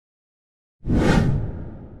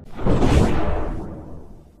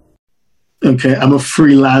Okay, I'm a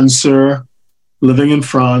freelancer living in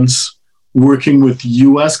France, working with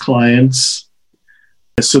US clients.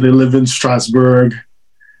 So they live in Strasbourg.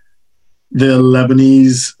 They're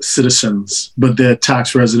Lebanese citizens, but they're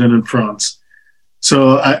tax resident in France.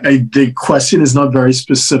 So the question is not very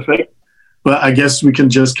specific, but I guess we can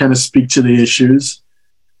just kind of speak to the issues.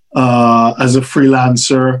 As a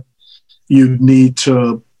freelancer, you need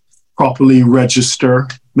to properly register,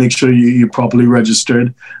 make sure you're properly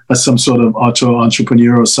registered as some sort of auto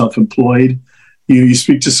entrepreneur or self-employed. You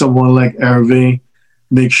speak to someone like Hervé,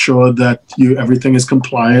 make sure that everything is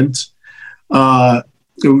compliant.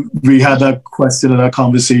 We had that question in our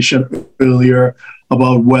conversation earlier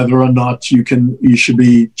about whether or not you should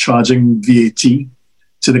be charging VAT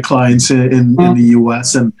to the clients in the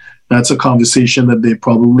US, and that's a conversation that they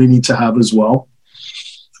probably need to have as well.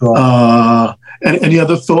 Sure. Any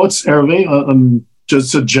other thoughts, Hervé, on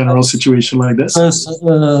just a general situation like this? First,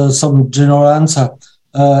 some general answer.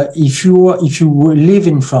 If you live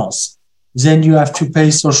in France, then you have to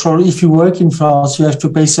pay social. If you work in France, you have to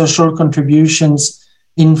pay social contributions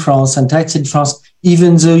in France and tax in France,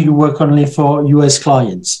 even though you work only for US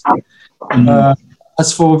clients.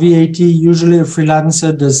 As for VAT, usually a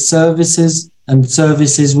freelancer does services, and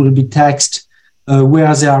services will be taxed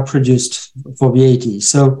where they are produced for VAT.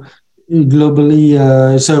 So globally,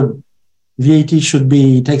 VAT should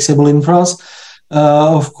be taxable in France.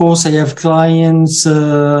 Of course, I have clients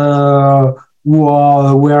who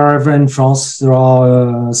are wherever in France. There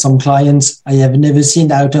are some clients I have never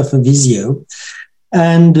seen out of a Visio.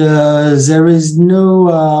 And there is no...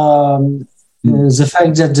 the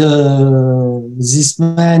fact that this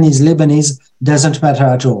man is Lebanese doesn't matter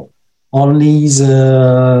at all. Only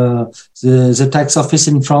the tax office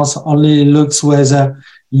in France only looks whether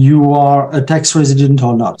you are a tax resident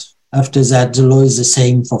or not. After that, the law is the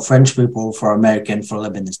same for French people, for American, for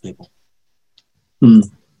Lebanese people.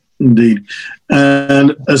 Indeed.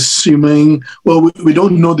 And assuming, well, we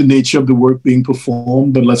don't know the nature of the work being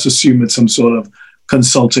performed, but let's assume it's some sort of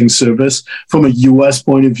consulting service. From a US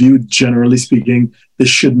point of view, generally speaking, there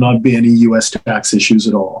should not be any US tax issues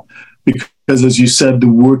at all. Because as you said, the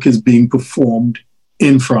work is being performed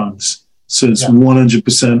in France. So it's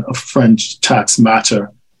 100% a French tax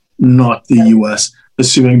matter, not the US.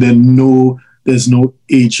 Assuming there's no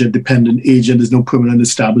agent, dependent agent, there's no permanent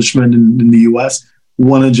establishment in the US,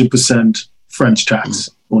 100% French tax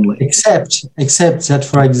only. Except that,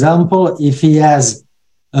 for example, if he has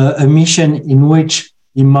a mission in which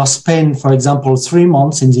he must spend, for example, 3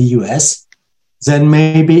 months in the US, then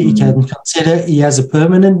maybe he can consider he has a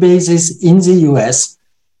permanent basis in the US,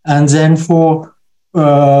 and then for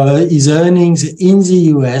his earnings in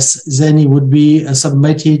the US, then he would be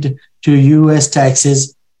submitted to US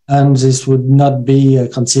taxes, and this would not be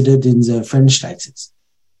considered in the French taxes.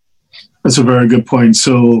 That's a very good point.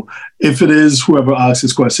 So if it is, whoever asks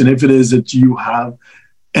this question, if it is that you have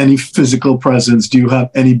any physical presence, do you have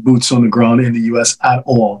any boots on the ground in the US at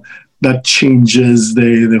all, that changes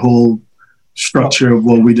the whole structure of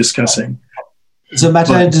what we're discussing. The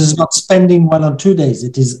matter is not spending 1 or 2 days.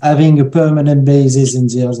 It is having a permanent basis in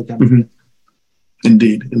the other country.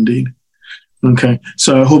 Indeed. Okay.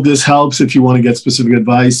 So I hope this helps. If you want to get specific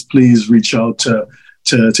advice, please reach out to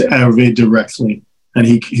Hervé directly, and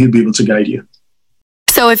he'll be able to guide you.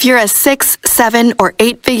 So if you're a 6, 7, or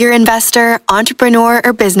 8-figure investor, entrepreneur,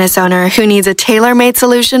 or business owner who needs a tailor-made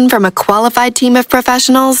solution from a qualified team of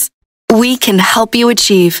professionals, we can help you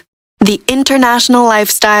achieve the international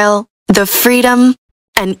lifestyle, the freedom,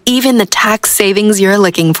 and even the tax savings you're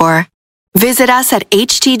looking for. Visit us at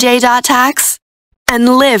htj.tax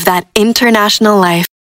and live that international life.